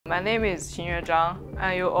My name is Xingyue Zhang,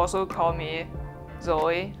 and you also call me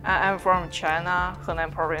Zoe, and I'm from China,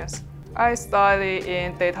 Henan province. I study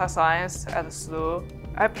in data science at SLU.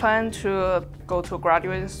 I plan to go to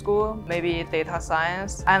graduate school, maybe data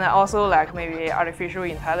science, and also maybe artificial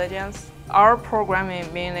intelligence. Our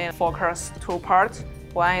programming mainly focus two parts.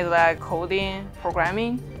 One is coding,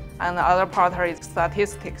 programming, and the other part is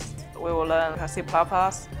statistics. We will learn C++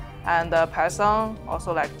 and Python,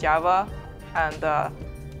 also Java and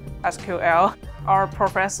SQL. Our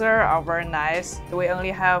professors are very nice. We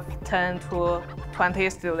only have 10 to 20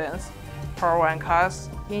 students per one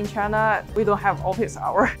class. In China, we don't have office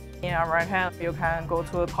hour. In America, you can go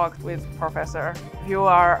to talk with professor. If you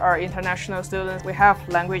are an international student, we have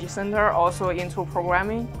language center also into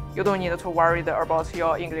programming. You don't need to worry about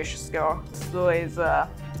your English skill. SLU is a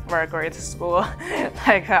very great school.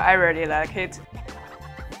 I really like it.